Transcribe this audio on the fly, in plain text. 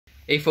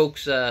Hey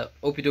folks, hope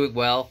you're doing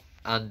well,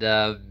 and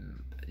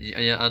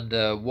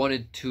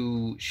wanted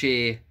to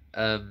share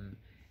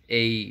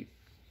a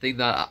thing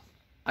that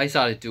I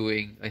started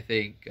doing, I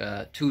think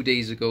 2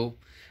 days ago,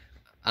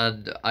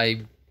 and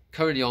I'm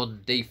currently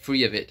on day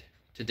 3 of it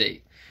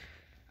today.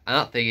 And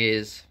that thing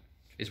is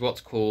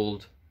what's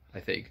called, I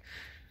think,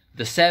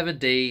 the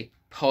 7-day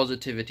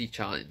positivity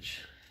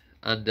challenge.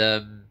 And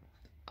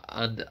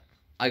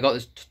I got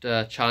this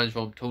challenge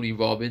from Tony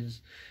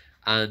Robbins,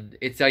 and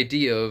it's the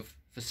idea of,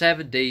 for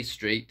 7 days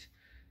straight,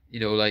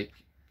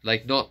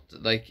 not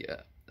like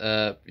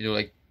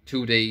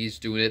 2 days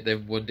doing it,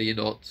 then 1 day you're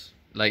not,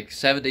 like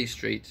 7 days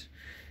straight,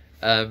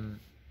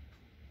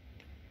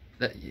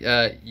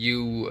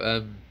 you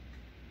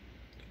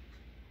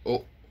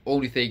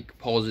only think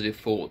positive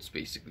thoughts,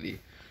 basically,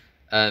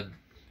 and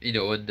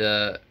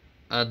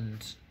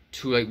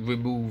to like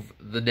remove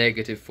the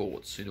negative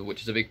thoughts,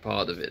 which is a big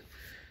part of it.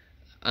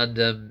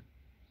 And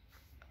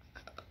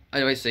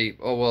I might say,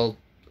 oh well,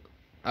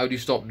 how do you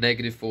stop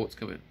negative thoughts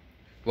coming?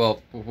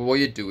 Well, what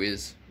you do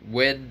is,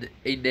 when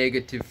a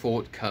negative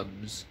thought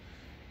comes,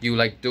 you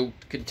don't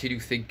continue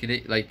thinking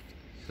it, like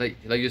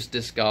just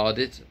discard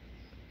it,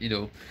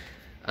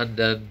 and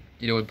and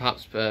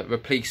perhaps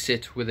replace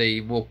it with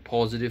a more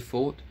positive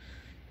thought.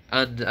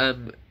 And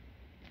the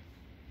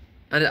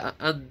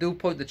whole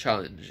point of the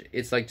challenge,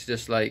 it's to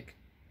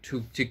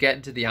get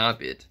into the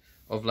habit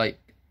of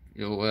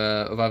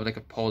of having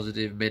a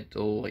positive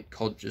mental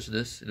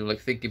consciousness,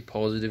 thinking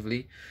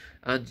positively.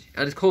 And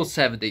it's called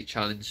 7-day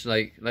challenge.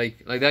 Like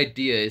the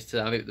idea is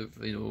to have it for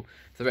the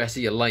rest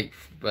of your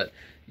life. But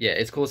yeah,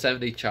 it's called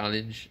 7-day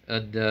challenge,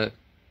 and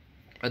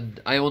I'm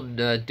on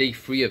day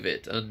 3 of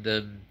it, and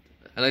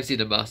I've seen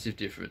a massive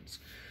difference.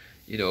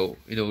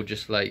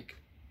 Just it's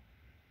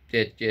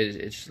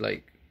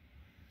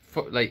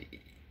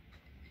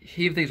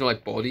even things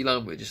like body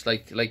language. Just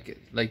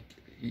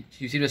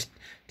you seem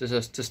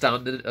to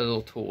stand a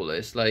little taller.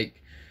 It's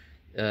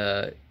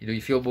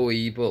you feel more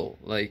able,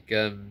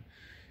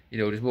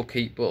 just more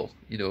capable,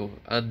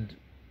 and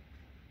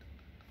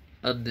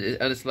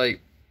it's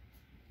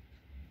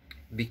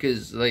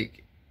because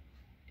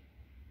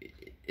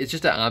it's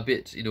just a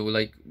habit,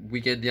 we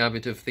get in the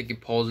habit of thinking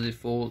positive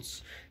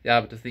thoughts, the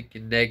habit of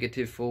thinking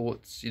negative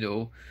thoughts,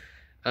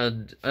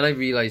 and I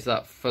realized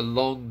that for a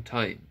long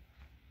time,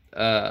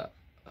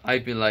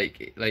 I've been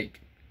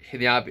in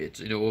the habit,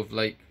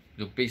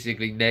 of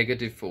basically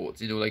negative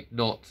thoughts,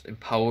 not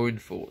empowering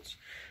thoughts,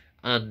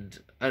 and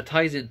it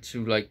ties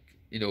into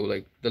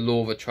the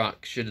law of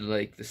attraction and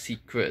The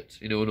Secret,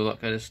 and all that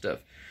kind of stuff,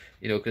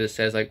 because it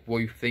says what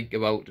you think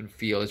about and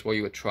feel is what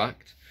you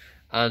attract.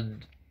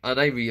 And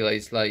I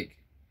realized for a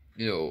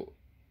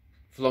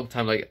long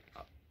time,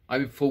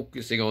 I've been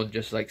focusing on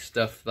just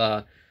stuff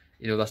that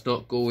that's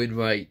not going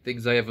right,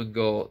 things I haven't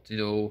got,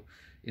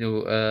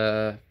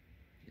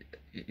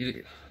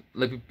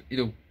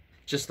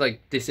 just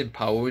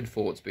disempowering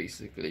thoughts,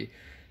 basically.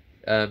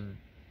 And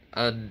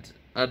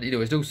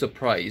it's no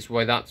surprise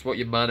why that's what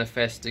you're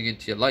manifesting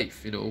into your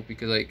life,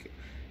 because the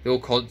whole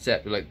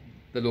concept of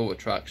the law of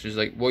attraction is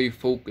what you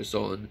focus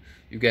on,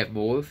 you get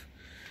more of.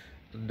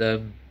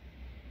 And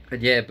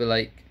yeah,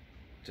 but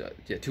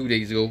 2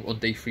 days ago, on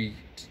day 3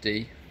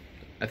 today,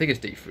 I think it's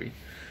day 3,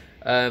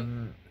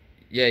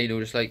 yeah,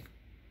 just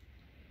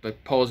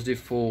positive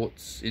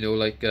thoughts, and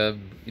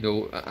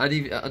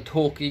even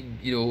talking,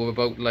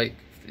 about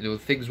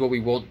things what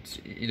we want,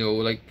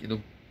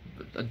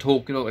 and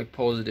talking about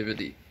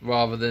positivity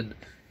rather than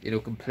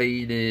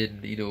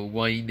complaining,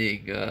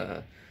 whining.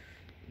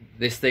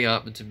 This thing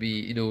happened to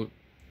me,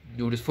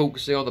 just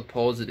focusing on the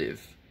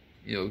positive,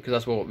 because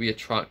that's what we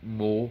attract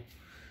more.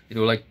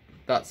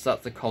 That's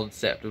the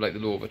concept of the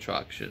law of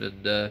attraction.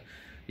 And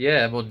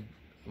yeah, I'm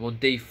on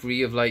day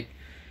 3 of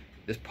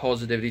this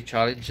positivity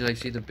challenge, and I've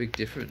seen a big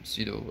difference,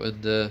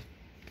 and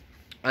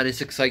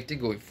it's exciting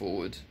going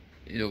forward,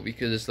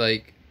 because it's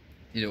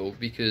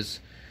because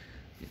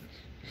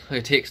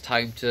it takes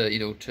time to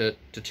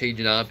to change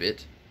an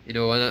habit, and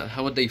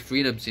how on day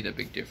 3 I'm seeing a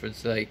big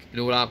difference.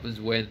 What happens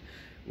when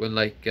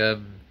it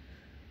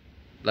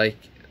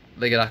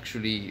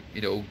actually,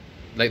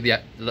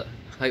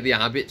 the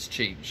habits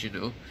change,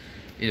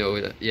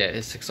 yeah,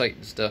 it's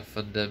exciting stuff.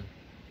 And the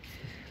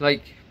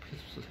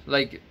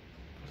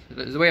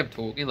way I'm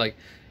talking,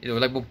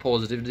 more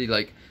positivity,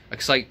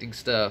 exciting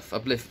stuff,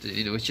 uplifting,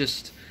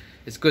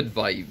 it's good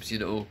vibes,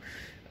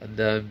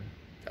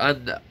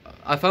 and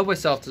I found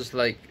myself just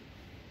I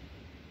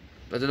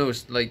don't know,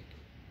 it's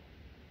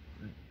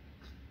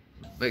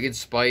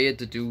inspired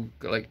to do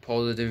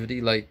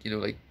positivity,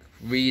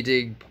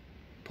 reading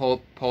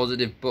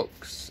positive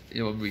books.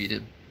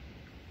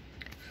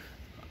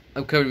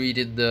 I'm currently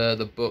reading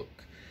the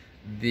book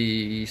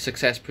The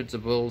Success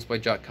Principles by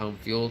Jack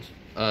Canfield,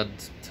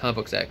 and that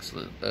book's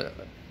excellent. I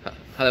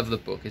love the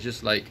book. It's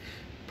just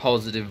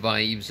positive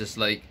vibes, it's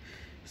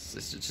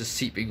just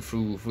seeping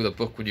through the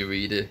book when you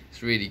read it.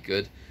 It's really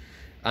good,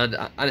 and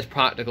it's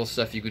practical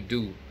stuff you can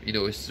do.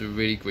 It's a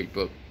really great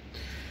book.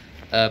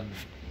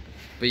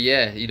 But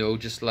yeah,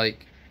 just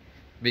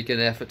making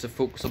an effort to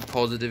focus on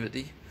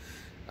positivity,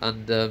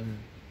 and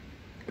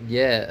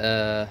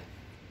yeah,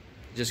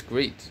 just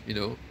great, you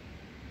know,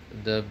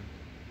 and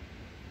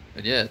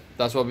yeah,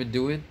 that's what I've been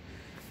doing.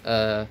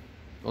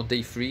 On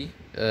day 3,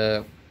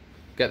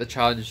 get the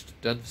challenge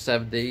done for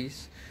 7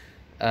 days.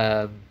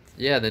 Yeah,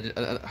 and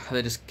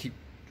then just keep,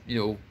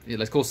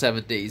 let's call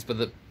 7 days, but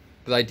the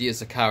idea is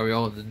to carry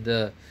on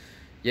and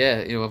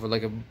yeah, have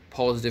like a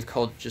positive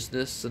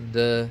consciousness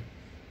and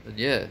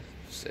yeah,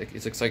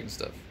 it's exciting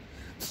stuff.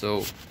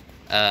 So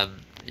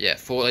yeah,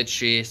 thought I'd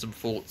share some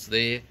thoughts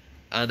there,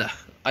 and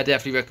I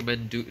definitely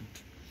recommend doing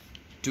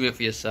it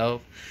for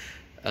yourself,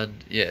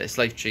 and yeah, it's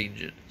life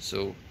changing.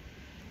 So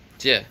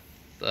yeah,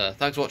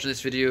 thanks for watching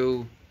this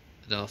video,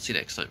 and I'll see you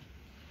next time.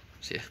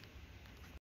 See ya.